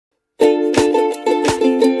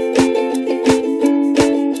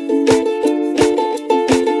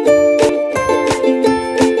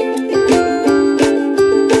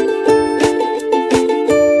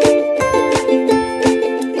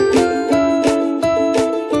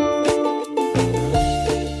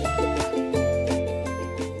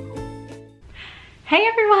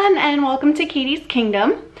welcome to Katie's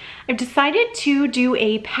Kingdom. I've decided to do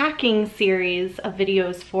a packing series of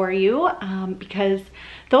videos for you because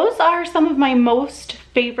those are some of my most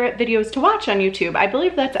favorite videos to watch on YouTube. I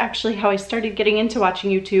believe that's actually how I started getting into watching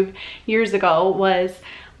YouTube years ago, was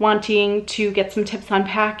wanting to get some tips on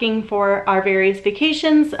packing for our various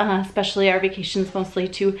vacations, especially our vacations mostly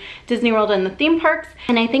to Disney World and the theme parks.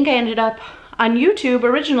 And I think I ended up on YouTube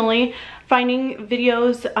originally finding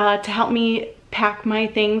videos to help me pack my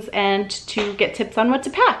things and to get tips on what to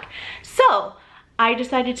pack. So I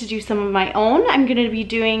decided to do some of my own. I'm going to be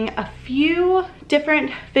doing a few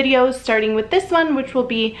different videos, starting with this one, which will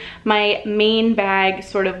be my main bag,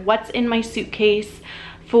 sort of what's in my suitcase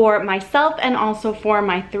for myself and also for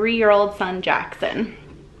my 3-year-old son Jackson.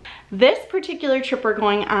 This particular trip we're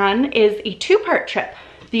going on is a 2-part trip.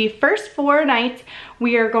 The first 4 nights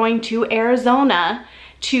we are going to Arizona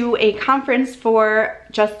to a conference for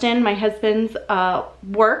Justin, my husband's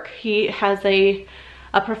work. He has a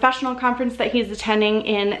professional conference that he's attending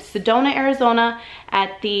in Sedona, Arizona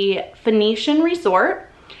at the Phoenician Resort.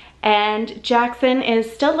 And Jackson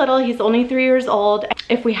is still little, he's only 3 years old.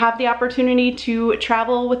 If we have the opportunity to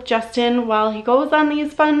travel with Justin while he goes on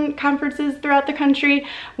these fun conferences throughout the country,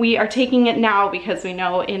 we are taking it now because we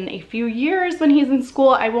know in a few years when he's in school,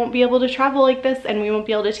 I won't be able to travel like this and we won't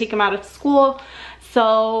be able to take him out of school.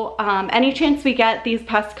 So any chance we get, these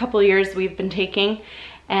past couple years we've been taking,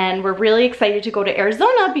 and we're really excited to go to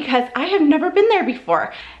Arizona because I have never been there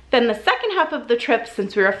before. Then the second half of the trip,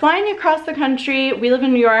 since we were flying across the country, we live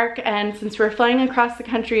in New York, and since we're flying across the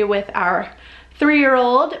country with our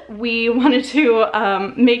 3-year-old, we wanted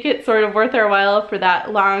to make it sort of worth our while for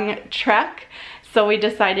that long trek. So we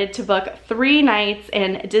decided to book 3 nights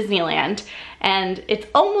in Disneyland. And it's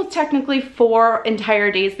almost technically 4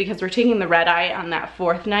 entire days because we're taking the red eye on that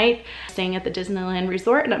 4th night, staying at the Disneyland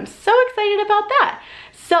Resort, and I'm so excited about that.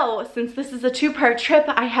 So since this is a 2-part trip,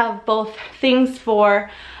 I have both things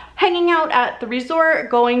for hanging out at the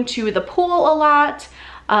resort, going to the pool a lot,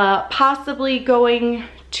 possibly going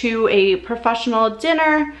to a professional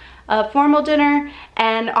dinner, a formal dinner,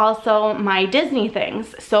 and also my Disney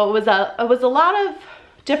things. So it was a lot of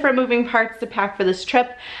different moving parts to pack for this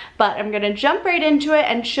trip, but I'm gonna jump right into it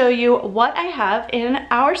and show you what I have in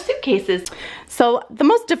our suitcases. So the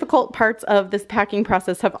most difficult parts of this packing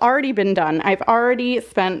process have already been done. I've already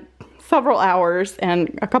spent several hours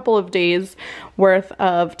and a couple of days worth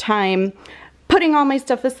of time putting all my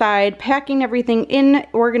stuff aside, packing everything in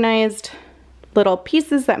organized little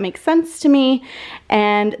pieces that make sense to me,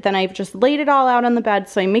 and then I've just laid it all out on the bed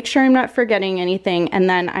so I make sure I'm not forgetting anything, and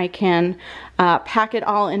then I can pack it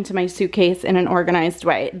all into my suitcase in an organized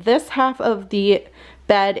way. This half of the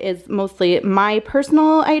bed is mostly my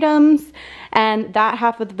personal items, and that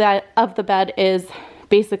half of the bed is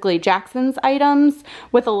basically Jackson's items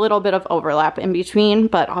with a little bit of overlap in between,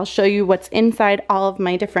 but I'll show you what's inside all of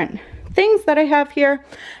my different things that I have here,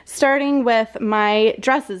 starting with my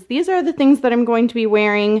dresses. These are the things that I'm going to be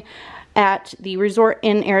wearing at the resort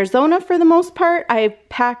in Arizona for the most part. I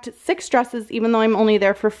packed 6 dresses even though I'm only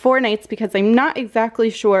there for 4 nights because I'm not exactly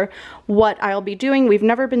sure what I'll be doing. We've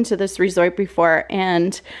never been to this resort before,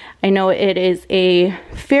 and I know it is a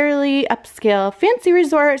fairly upscale fancy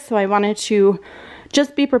resort, so I wanted to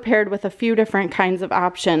just be prepared with a few different kinds of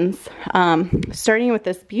options. Starting with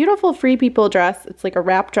this beautiful Free People dress. It's like a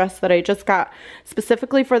wrap dress that I just got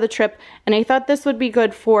specifically for the trip, and I thought this would be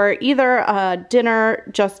good for either a dinner,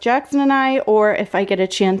 just Jackson and I, or if I get a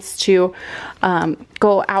chance to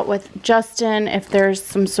go out with Justin, if there's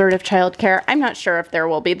some sort of childcare. I'm not sure if there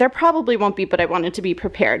will be. There probably won't be, but I wanted to be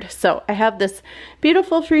prepared. So I have this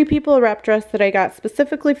beautiful Free People wrap dress that I got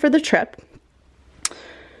specifically for the trip.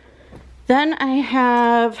 Then I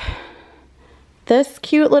have this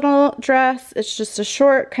cute little dress. It's just a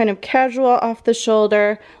short, kind of casual, off the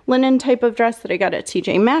shoulder, linen type of dress that I got at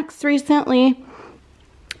TJ Maxx recently.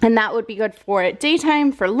 And that would be good for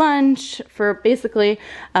daytime, for lunch, for basically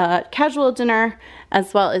a casual dinner,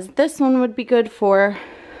 as well as this one would be good for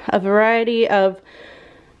a variety of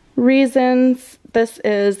reasons. This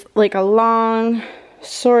is like a long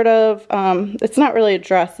sort of, it's not really a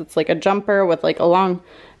dress, it's like a jumper with like a long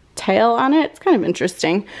tail on it. It's kind of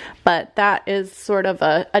interesting, but that is sort of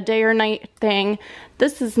a day or night thing.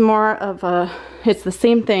 This is more of a, it's the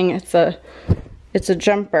same thing. It's a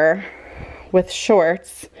jumper with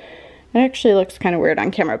shorts. It actually looks kind of weird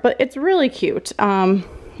on camera, but it's really cute and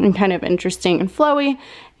kind of interesting and flowy,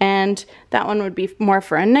 and that one would be more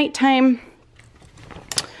for a nighttime.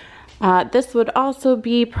 This would also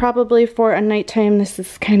be probably for a nighttime. This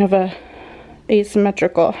is kind of a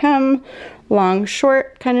asymmetrical hem, long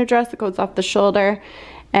short kind of dress that goes off the shoulder,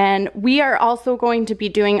 And we are also going to be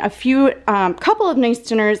doing a few, couple of nice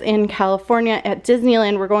dinners in California at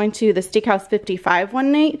Disneyland. We're going to the Steakhouse 55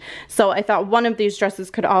 one night. So I thought one of these dresses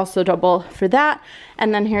could also double for that.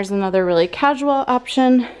 And then here's another really casual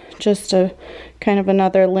option, just a kind of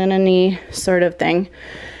another linen-y sort of thing.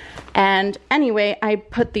 And anyway, I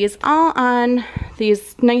put these all on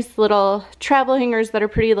these nice little travel hangers that are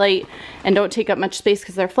pretty light and don't take up much space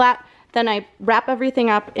because they're flat. Then I wrap everything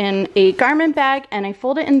up in a garment bag and I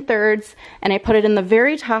fold it in thirds and I put it in the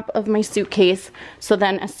very top of my suitcase. So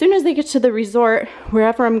then as soon as I get to the resort,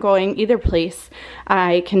 wherever I'm going, either place,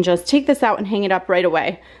 I can just take this out and hang it up right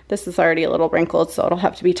away. This is already a little wrinkled, so it'll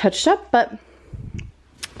have to be touched up, but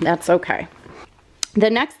that's okay. The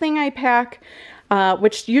next thing I pack,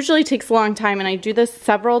 which usually takes a long time, and I do this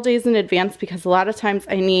several days in advance because a lot of times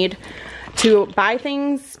I need to buy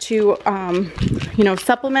things to, you know,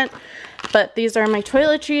 supplement. But these are my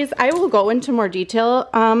toiletries. I will go into more detail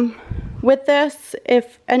with this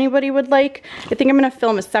if anybody would like. I think I'm going to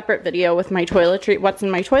film a separate video with my toiletry, what's in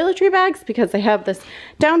my toiletry bags, because I have this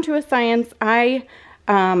down to a science. I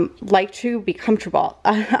like to be comfortable.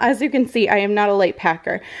 As you can see, I am not a light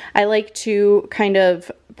packer. I like to kind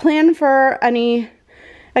of plan for any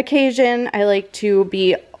occasion. I like to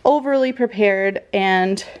be overly prepared,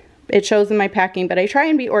 and it shows in my packing, but I try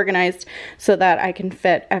and be organized so that I can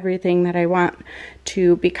fit everything that I want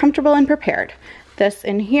to be comfortable and prepared. This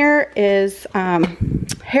in here is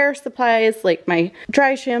hair supplies, like my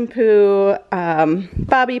dry shampoo,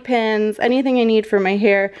 bobby pins, anything I need for my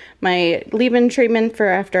hair, my leave-in treatment for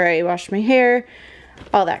after I wash my hair,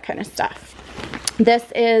 all that kind of stuff.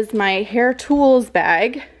 This is my hair tools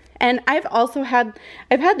bag. And I've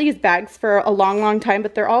had these bags for a long time,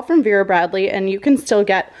 but they're all from Vera Bradley, and you can still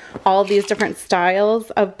get all of these different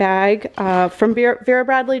styles of bag from Vera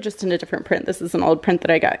Bradley, just in a different print. This is an old print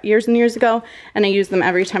that I got years and years ago, and I use them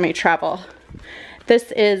every time I travel.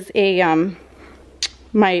 This is a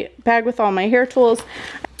my bag with all my hair tools.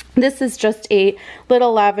 This is just a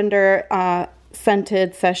little lavender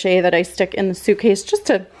scented sachet that I stick in the suitcase just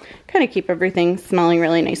to kind of keep everything smelling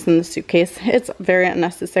really nice in the suitcase. It's very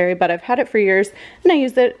unnecessary, but I've had it for years and I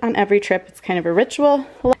use it on every trip. It's kind of a ritual.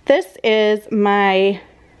 This is my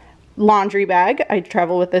laundry bag. I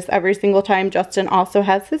travel with this every single time. Justin also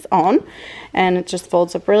has his own, and it just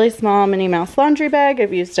folds up really small, Minnie Mouse laundry bag.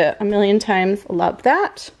 I've used it a million times. Love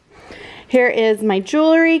that. Here is my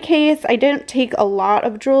jewelry case. I didn't take a lot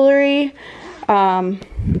of jewelry,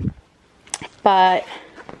 but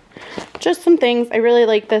just some things. I really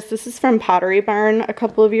like this. This is from Pottery Barn a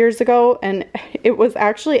couple of years ago, and it was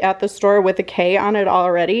actually at the store with a K on it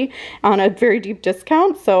already on a very deep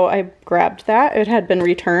discount, so I grabbed that. It had been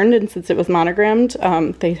returned, and since it was monogrammed,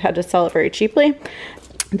 they had to sell it very cheaply.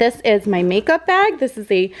 This is my makeup bag. This is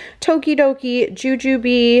a Tokidoki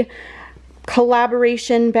Jujube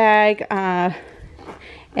collaboration bag,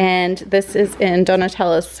 and this is in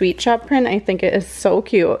Donatella's Sweet Shop print. I think it is so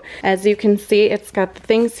cute. As you can see, it's got the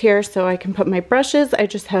things here so I can put my brushes. I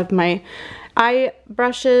just have my eye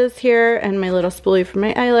brushes here and my little spoolie for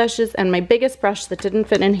my eyelashes and my biggest brush that didn't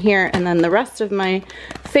fit in here, and then the rest of my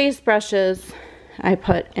face brushes I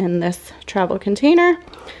put in this travel container.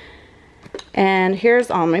 And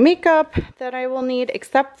here's all my makeup that I will need,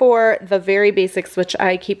 except for the very basics, which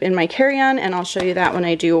I keep in my carry-on, and I'll show you that when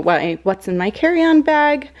I do what's in my carry-on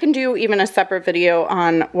bag. I can do even a separate video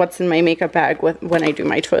on what's in my makeup bag when I do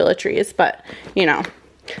my toiletries, but you know,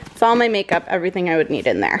 it's all my makeup, everything I would need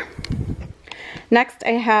in there. Next,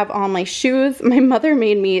 I have all my shoes. My mother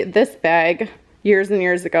made me this bag years and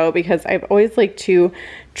years ago because I've always liked to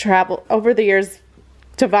travel. Over the years,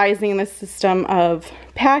 devising this system of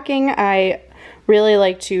packing, I really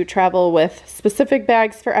like to travel with specific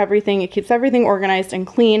bags for everything. It keeps everything organized and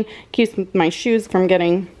clean, keeps my shoes from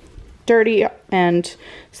getting dirty and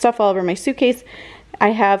stuff all over my suitcase. I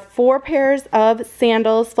have 4 pairs of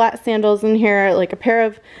sandals, flat sandals in here, like a pair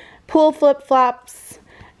of pool flip-flops,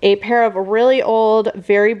 a pair of really old,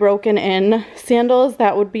 very broken in sandals.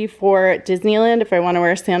 That would be for Disneyland if I want to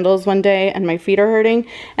wear sandals one day and my feet are hurting.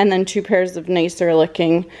 And then 2 pairs of nicer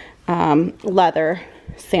looking leather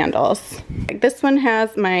sandals. This one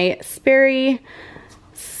has my Sperry,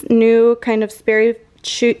 new kind of Sperry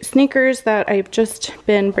sneakers that I've just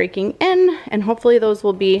been breaking in. And hopefully those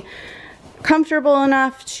will be comfortable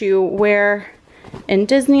enough to wear in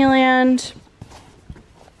Disneyland.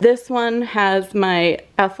 This one has my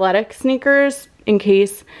athletic sneakers in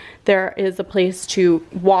case there is a place to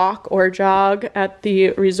walk or jog at the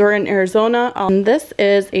resort in Arizona. This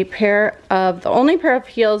is a pair of, the only pair of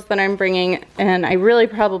heels that I'm bringing, and I really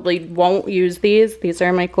probably won't use these. These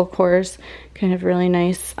are Michael Kors, kind of really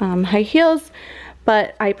nice high heels.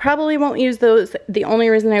 but I probably won't use those. The only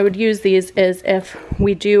reason I would use these is if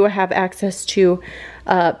we do have access to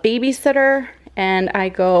a babysitter and I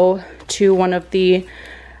go to one of the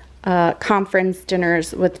conference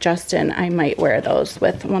dinners with Justin, I might wear those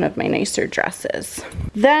with one of my nicer dresses.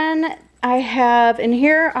 Then I have, in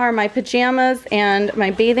here are my pajamas and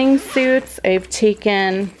my bathing suits. I've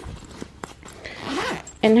taken,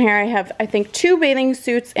 in here I have, I think, 2 bathing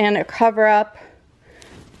suits and a cover-up.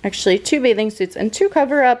 Actually, 2 bathing suits and 2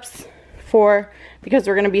 cover-ups because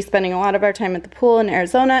we're going to be spending a lot of our time at the pool in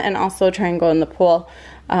Arizona, and also try and go in the pool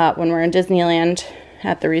when we're in Disneyland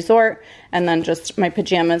at the resort. And then just my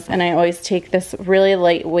pajamas, and I always take this really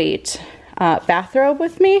lightweight bathrobe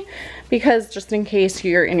with me, because just in case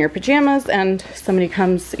you're in your pajamas and somebody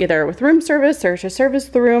comes either with room service or to service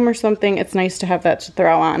the room or something, it's nice to have that to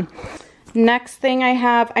throw on. Next thing I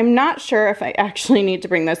have, I'm not sure if I actually need to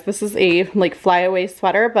bring this. This is a like flyaway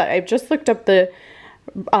sweater, but I've just looked up the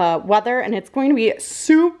weather, and it's going to be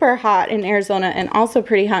super hot in Arizona and also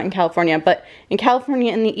pretty hot in California. But in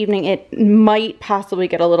California in the evening, it might possibly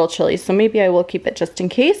get a little chilly, so maybe I will keep it just in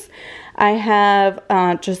case. I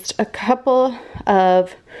have just a couple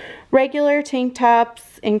of regular tank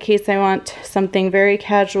tops in case I want something very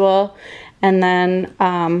casual, and then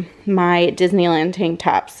my Disneyland tank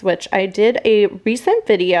tops, which I did a recent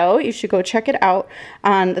video, you should go check it out,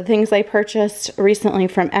 on the things I purchased recently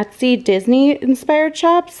from Etsy Disney inspired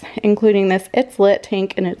shops, including this It's Lit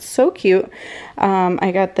tank, and it's so cute.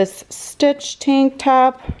 I got this Stitch tank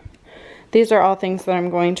top. These are all things that I'm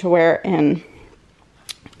going to wear in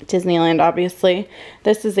Disneyland, obviously.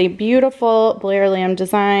 This is a beautiful Blair Lamb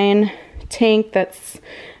design tank that's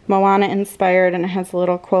Moana inspired, and it has a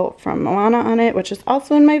little quote from Moana on it, which is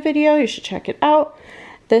also in my video. You should check it out.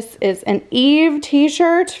 This is an Eve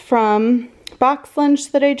t-shirt from Box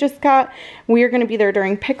Lunch that I just got. We are going to be there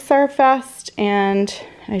during Pixar Fest, and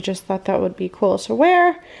I just thought that would be cool to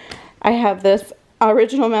wear. I have this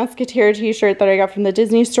Original Musketeer t-shirt that I got from the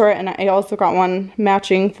Disney store, and I also got one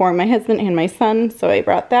matching for my husband and my son, so I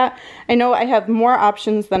brought that. I know I have more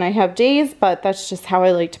options than I have days, but that's just how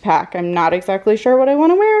I like to pack. I'm not exactly sure what I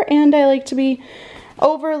want to wear, and I like to be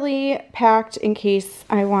overly packed in case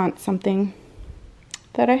I want something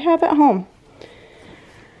that I have at home.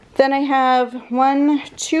 Then I have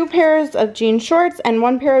 2 pairs of jean shorts and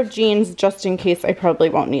 1 pair of jeans, just in case I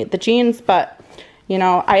probably won't need the jeans, but you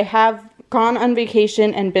know, I have gone on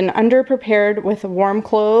vacation and been underprepared with warm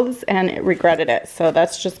clothes and regretted it. So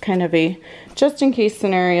that's just kind of a just in case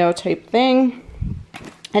scenario type thing.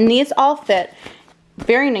 And these all fit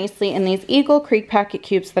very nicely in these Eagle Creek packet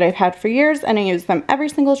cubes that I've had for years, and I use them every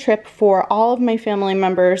single trip for all of my family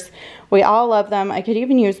members. We all love them. I could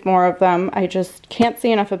even use more of them. I just can't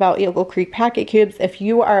say enough about Eagle Creek packet cubes. If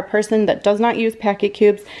you are a person that does not use packet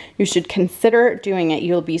cubes, you should consider doing it.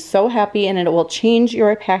 You'll be so happy, and it will change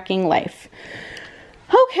your packing life.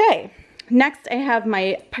 Okay, next I have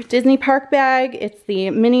my Disney Park bag. It's the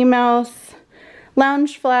Minnie Mouse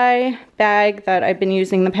Loungefly bag that I've been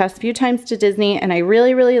using the past few times to Disney, and I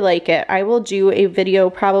really, really like it. I will do a video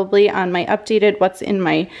probably on my updated what's in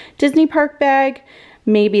my Disney Park bag,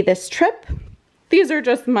 maybe this trip. These are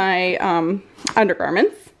just my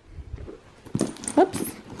undergarments. Whoops.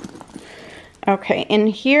 Okay, in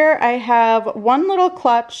here I have one little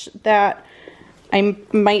clutch that I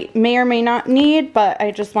may or may not need, but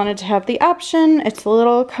I just wanted to have the option. It's a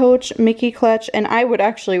little Coach Mickey clutch, and I would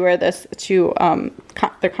actually wear this to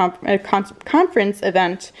the conference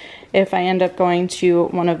event if I end up going to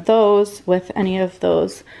one of those with any of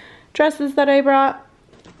those dresses that I brought.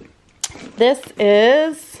 This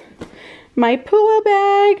is my Pua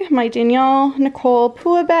bag, my Danielle Nicole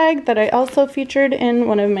Pua bag that I also featured in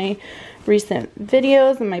one of my recent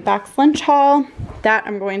videos in my box lunch haul. That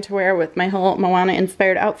I'm going to wear with my whole Moana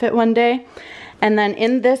inspired outfit one day. And then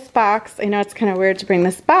in this box, I know it's kind of weird to bring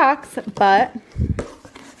this box, but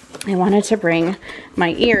I wanted to bring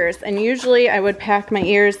my ears. And usually I would pack my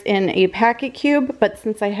ears in a packet cube, but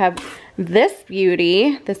since I have this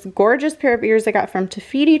beauty, this gorgeous pair of ears I got from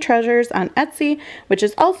Tafiti Treasures on Etsy, which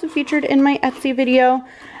is also featured in my Etsy video,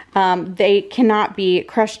 they cannot be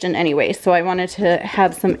crushed in any way. So I wanted to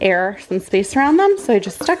have some air, some space around them. So I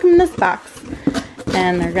just stuck them in this box,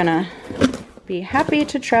 and they're gonna be happy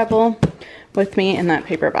to travel with me in that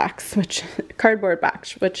paper box, cardboard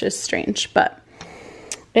box, which is strange, but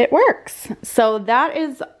it works. So that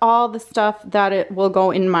is all the stuff that it will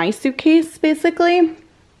go in my suitcase, basically.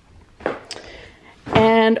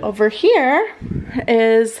 And over here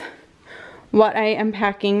is what I am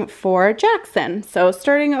packing for Jackson. So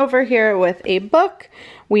starting over here with a book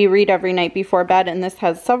we read every night before bed, and this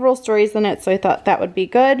has several stories in it, so I thought that would be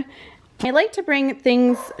good. I like to bring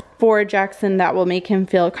things for Jackson that will make him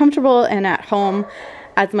feel comfortable and at home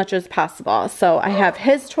as much as possible. So I have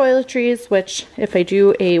his toiletries, which if I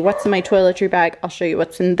do a what's in my toiletry bag, I'll show you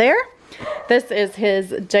what's in there. This is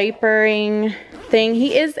his diapering thing.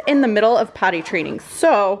 He is in the middle of potty training,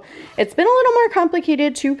 so it's been a little more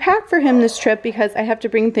complicated to pack for him this trip because I have to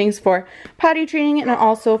bring things for potty training and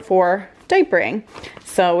also for diapering.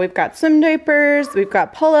 So we've got swim diapers, we've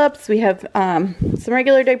got pull-ups, we have some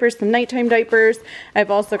regular diapers, some nighttime diapers.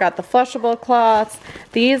 I've also got the flushable cloths.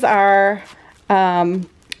 These are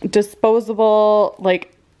disposable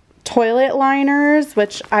like toilet liners,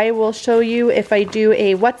 which I will show you if I do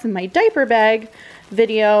a what's in my diaper bag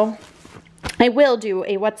video. I will do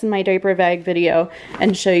a what's in my diaper bag video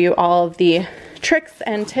and show you all of the tricks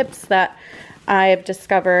and tips that I've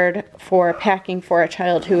discovered for packing for a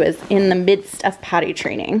child who is in the midst of potty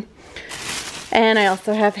training. And I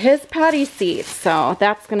also have his potty seat, so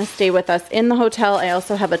that's going to stay with us in the hotel. I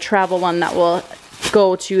also have a travel one that will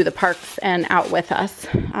go to the parks and out with us.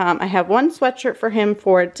 I have one sweatshirt for him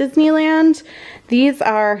for Disneyland. These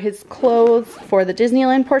are his clothes for the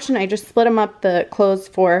Disneyland portion. I just split them up, the clothes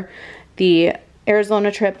for the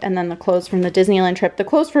Arizona trip and then the clothes from the Disneyland trip. The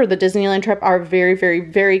clothes for the Disneyland trip are very, very,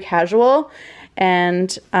 very casual,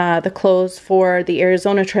 and the clothes for the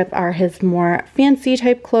Arizona trip are his more fancy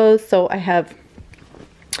type clothes. So I have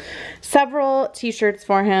several t-shirts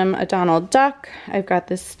for him, a Donald Duck. I've got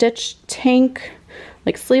this Stitch tank,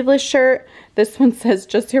 like sleeveless shirt. This one says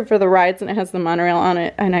just here for the rides and it has the monorail on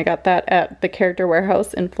it, and I got that at the Character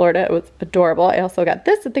Warehouse in Florida. It was adorable. I also got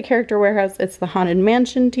this at the Character Warehouse. It's the Haunted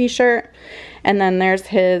Mansion t-shirt. And then there's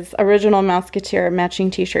his original Mouseketeer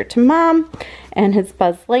matching t-shirt to mom, and his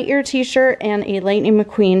Buzz Lightyear t-shirt and a Lightning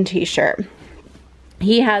McQueen t-shirt.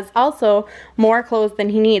 He has also more clothes than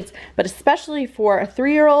he needs, but especially for a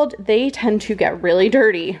 3-year-old, they tend to get really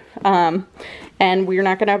dirty. And we're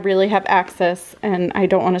not gonna really have access, and I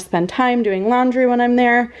don't wanna spend time doing laundry when I'm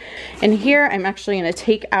there. And here, I'm actually gonna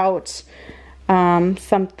take out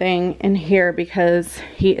something in here because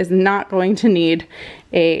he is not going to need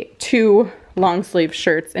 2 long sleeve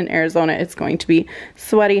shirts in Arizona. It's going to be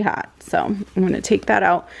sweaty hot. So I'm gonna take that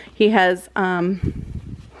out. He has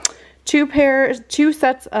 2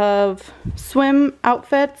 sets of swim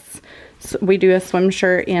outfits. So we do a swim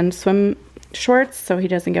shirt and swim shorts so he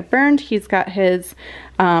doesn't get burned. He's got his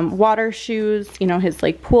water shoes, you know, his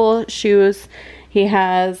like pool shoes. He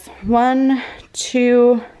has 1,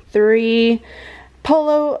 2, 3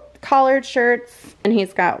 polo collared shirts, and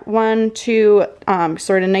he's got 1, 2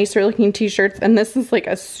 sort of nicer looking t-shirts, and this is like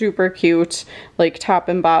a super cute like top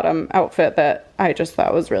and bottom outfit that I just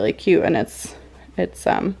thought was really cute, and it's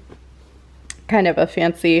kind of a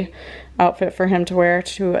fancy outfit for him to wear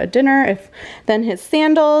to a dinner. Then his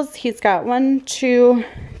sandals, he's got 2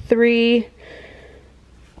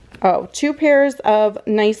 pairs of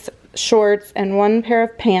nice shorts and 1 pair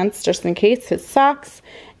of pants just in case, his socks,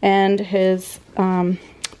 and his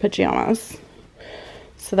pajamas.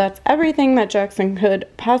 So that's everything that Jackson could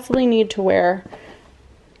possibly need to wear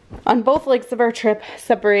on both legs of our trip,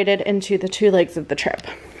 separated into the 2 legs of the trip.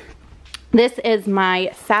 This is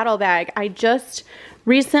my saddle bag. I just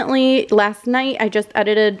recently, last night, I just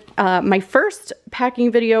edited my first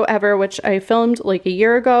packing video ever, which I filmed like a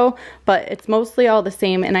year ago, but it's mostly all the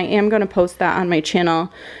same, and I am going to post that on my channel.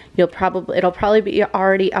 It'll probably be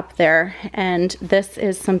already up there, and this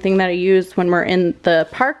is something that I use when we're in the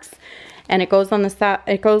parks, and it goes on the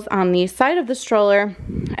side of the stroller.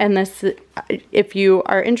 And this, if you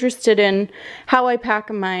are interested in how I pack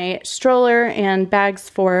my stroller and bags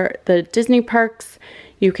for the Disney parks,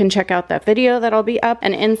 you can check out that video that'll be up.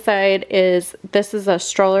 And inside this is a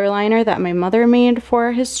stroller liner that my mother made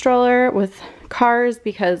for his stroller with cars,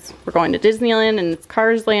 because we're going to Disneyland and it's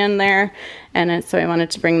Cars Land there, and so I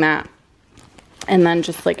wanted to bring that. And then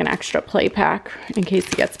just like an extra play pack in case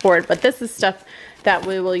he gets bored. But this is stuff that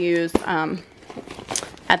we will use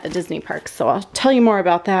at the Disney parks, so I'll tell you more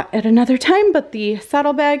about that at another time. But the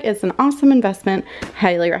saddle bag is an awesome investment.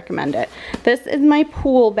 Highly recommend it. This is my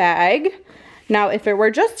pool bag. Now, if it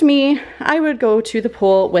were just me, I would go to the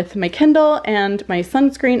pool with my Kindle and my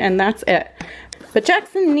sunscreen, and that's it. But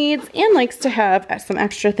Jackson needs and likes to have some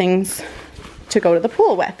extra things to go to the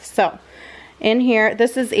pool with. So in here,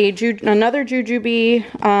 this is another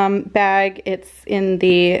Jujubee bag. It's in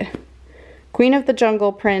the Queen of the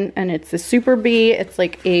Jungle print, and it's a Super Bee. It's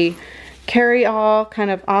like a carry-all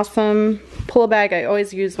kind of awesome pool bag. I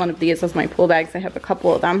always use one of these as my pool bags. I have a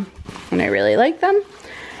couple of them, and I really like them.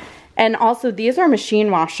 And also these are machine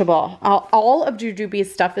washable. All of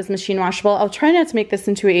Jujubee's stuff is machine washable. I'll try not to make this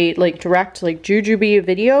into a direct Jujubee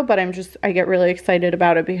video, but I get really excited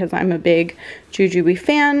about it because I'm a big Jujubee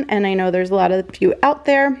fan, and I know there's a lot of you out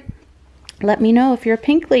there. Let me know if you're a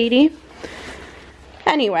pink lady.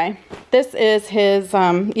 Anyway, this is his,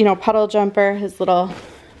 you know, puddle jumper, his little,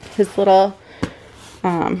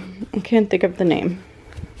 I can't think of the name.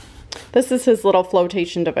 This is his little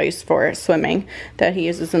flotation device for swimming that he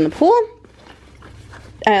uses in the pool.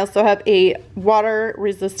 I also have a water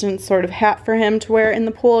resistant sort of hat for him to wear in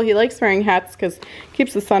the pool. He likes wearing hats because it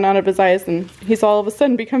keeps the sun out of his eyes, and he's all of a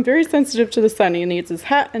sudden become very sensitive to the sun. He needs his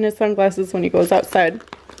hat and his sunglasses when he goes outside.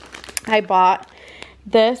 I bought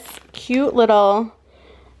this cute little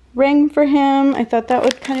ring for him. I thought that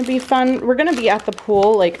would kind of be fun. We're gonna be at the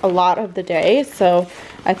pool like a lot of the day, so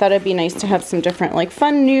I thought it'd be nice to have some different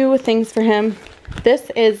fun new things for him.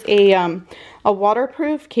 This is a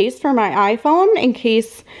waterproof case for my iPhone in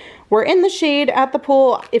case we're in the shade at the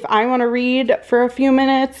pool. If I want to read for a few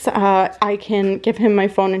minutes, I can give him my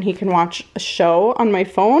phone and he can watch a show on my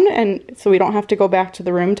phone, and so we don't have to go back to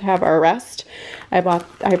the room to have our rest. I bought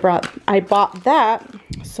that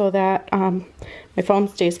so that my phone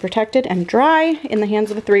stays protected and dry in the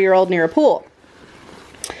hands of a 3-year-old near a pool.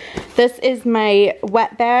 This is my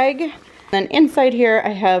wet bag. And then inside here I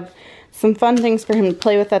have some fun things for him to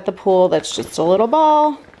play with at the pool. That's just a little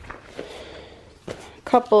ball, a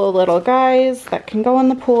couple of little guys that can go in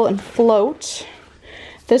the pool and float.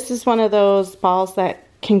 This is one of those balls that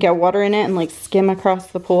can get water in it and skim across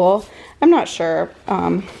the pool. I'm not sure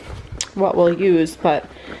what we'll use, but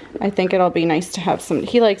I think it'll be nice to have some.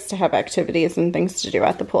 He likes to have activities and things to do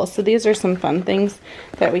at the pool, so these are some fun things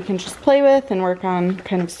that we can just play with and work on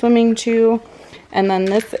kind of swimming too. And then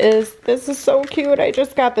this is so cute. I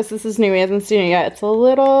just got this. This is new. He hasn't seen it yet. It's a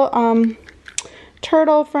little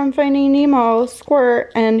turtle from Finding Nemo,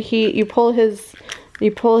 Squirt, and you pull his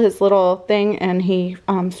little thing and he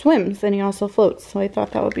swims, and he also floats. So I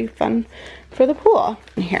thought that would be fun for the pool.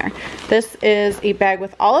 Here, this is a bag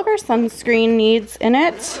with all of our sunscreen needs in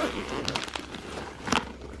it.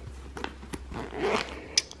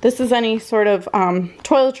 This is any sort of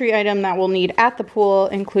toiletry item that we'll need at the pool,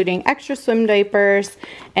 including extra swim diapers,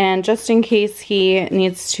 and just in case I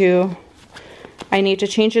need to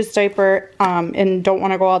change his diaper and don't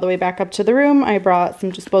want to go all the way back up to the room, I brought some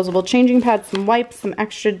disposable changing pads, some wipes, some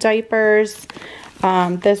extra diapers.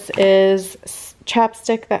 This is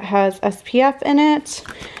chapstick that has SPF in it.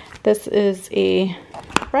 This is a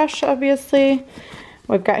brush, obviously.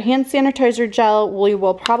 We've got hand sanitizer gel. We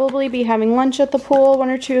will probably be having lunch at the pool 1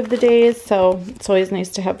 or 2 of the days, so it's always nice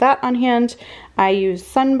to have that on hand. I use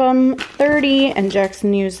Sunbum 30 and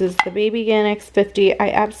Jackson uses the Baby Ganix 50. I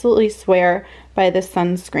absolutely swear by this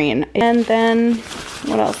sunscreen. And then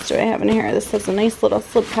what else do I have in here? This has a nice little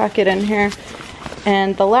slip pocket in here.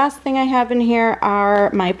 And the last thing I have in here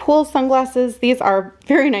are my pool sunglasses. These are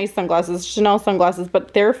very nice sunglasses, Chanel sunglasses,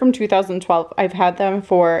 but they're from 2012. I've had them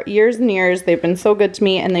for years and years. They've been so good to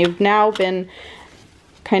me, and they've now been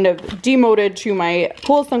kind of demoted to my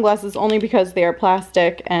pool sunglasses only because they are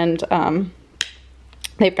plastic and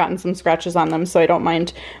they've gotten some scratches on them, so I don't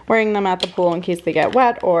mind wearing them at the pool in case they get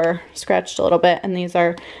wet or scratched a little bit. And these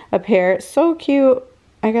are a pair, so cute.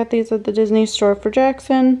 I got these at the Disney store for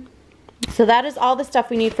Jackson. So that is all the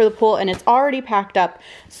stuff we need for the pool, and it's already packed up.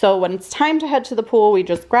 So when it's time to head to the pool, we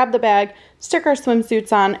just grab the bag, stick our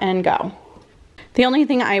swimsuits on, and go. The only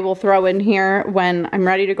thing I will throw in here when I'm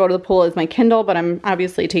ready to go to the pool is my Kindle, but I'm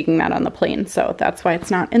obviously taking that on the plane, so that's why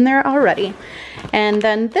it's not in there already. And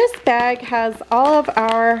then this bag has all of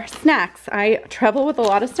our snacks. I travel with a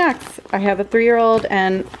lot of snacks. I have a 3-year-old,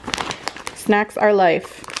 and snacks are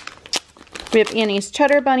life. We have Annie's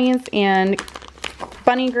Cheddar Bunnies and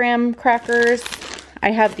Bunny Graham crackers. I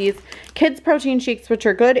have these kids protein shakes, which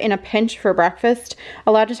are good in a pinch for breakfast.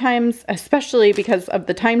 A lot of times, especially because of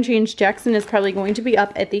the time change, Jackson is probably going to be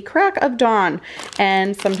up at the crack of dawn,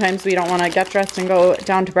 and sometimes we don't want to get dressed and go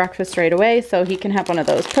down to breakfast right away, so he can have one of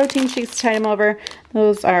those protein shakes to tide him over.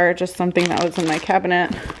 Those are just something that was in my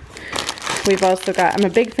cabinet. We've also got, I'm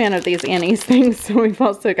a big fan of these Annie's things, so we've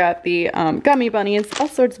also got the gummy bunnies, all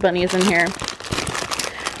sorts of bunnies in here.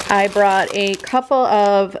 I brought a couple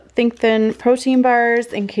of Think Thin protein bars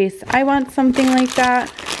in case I want something like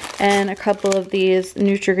that, and a couple of these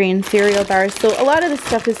Nutri-Grain cereal bars. So a lot of this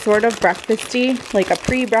stuff is sort of breakfasty, like a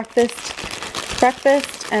pre-breakfast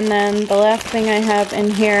breakfast. And then the last thing I have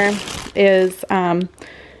in here is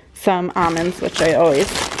some almonds, which I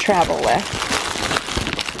always travel with.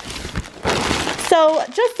 So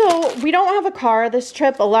just so we don't have a car this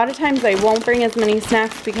trip, a lot of times I won't bring as many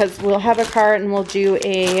snacks because we'll have a car and we'll do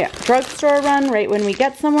a drugstore run right when we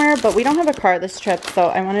get somewhere, but we don't have a car this trip, so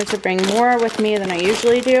I wanted to bring more with me than I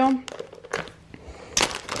usually do.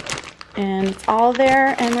 And it's all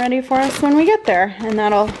there and ready for us when we get there, and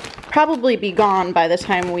that'll probably be gone by the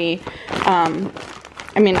time we,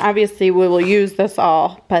 I mean, obviously we will use this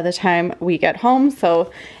all by the time we get home,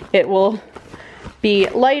 so it will be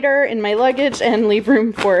lighter in my luggage and leave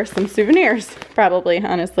room for some souvenirs, probably,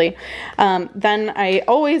 honestly. Then I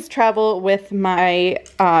always travel with my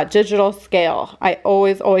digital scale. I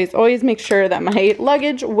always make sure that my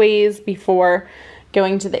luggage weighs before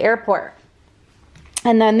going to the airport.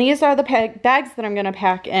 And then these are the bags that I'm gonna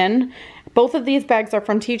pack in. Both of these bags are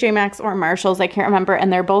from TJ Maxx or Marshalls, I can't remember,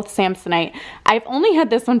 and they're both Samsonite. I've only had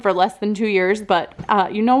this one for less than 2 years, but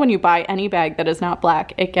you know when you buy any bag that is not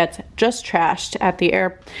black, it gets just trashed at the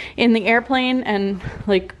in the airplane and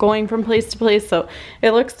like going from place to place, so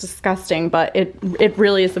it looks disgusting, but it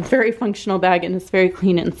really is a very functional bag and it's very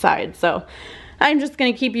clean inside. So I'm just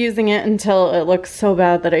gonna keep using it until it looks so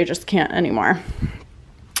bad that I just can't anymore.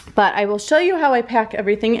 But I will show you how I pack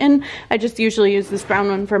everything in. I just usually use this brown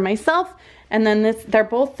one for myself. And then they're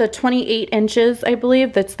both the 28 inches, I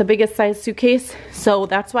believe. That's the biggest size suitcase. So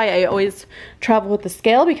that's why I always travel with the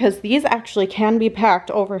scale, because these actually can be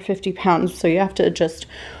packed over 50 pounds. So you have to just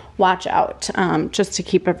watch out just to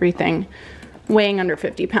keep everything weighing under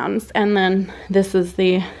 50 pounds. And then this is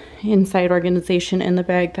the inside organization in the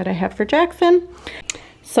bag that I have for Jackson.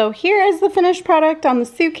 So here is the finished product on the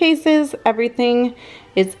suitcases. Everything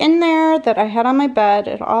is in there that I had on my bed.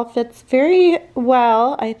 It all fits very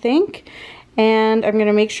well, I think. And I'm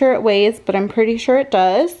gonna make sure it weighs, but I'm pretty sure it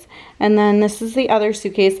does. And then this is the other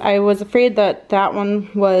suitcase. I was afraid that that one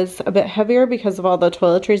was a bit heavier because of all the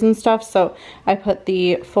toiletries and stuff, so I put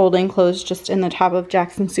the folding clothes just in the top of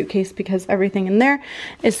Jackson's suitcase because everything in there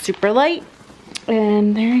is super light.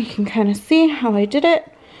 And there you can kind of see how I did it.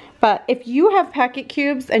 But if you have packet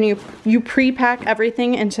cubes and you pre-pack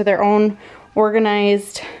everything into their own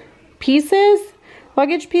organized pieces,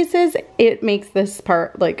 luggage pieces, it makes this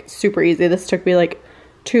part like super easy. This took me like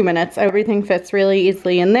 2 minutes. Everything fits really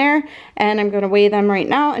easily in there, and I'm gonna weigh them right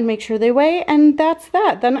now and make sure they weigh, and that's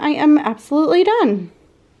that. Then I am absolutely done.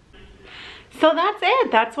 So that's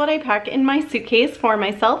it. That's what I pack in my suitcase for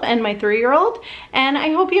myself and my 3-year-old, and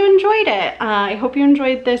I hope you enjoyed it. I hope you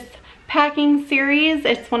enjoyed this packing series.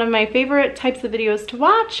 It's one of my favorite types of videos to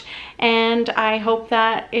watch, and I hope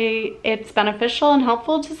that it's beneficial and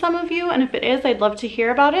helpful to some of you, and if it is, I'd love to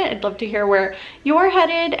hear about it. I'd love to hear where you're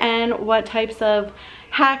headed and what types of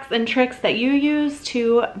hacks and tricks that you use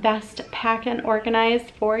to best pack and organize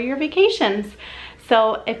for your vacations.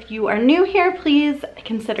 So if you are new here, please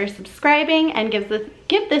consider subscribing and give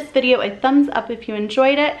this video a thumbs up if you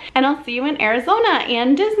enjoyed it. And I'll see you in Arizona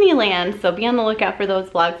and Disneyland, so be on the lookout for those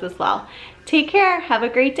vlogs as well. Take care, have a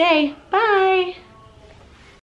great day, bye!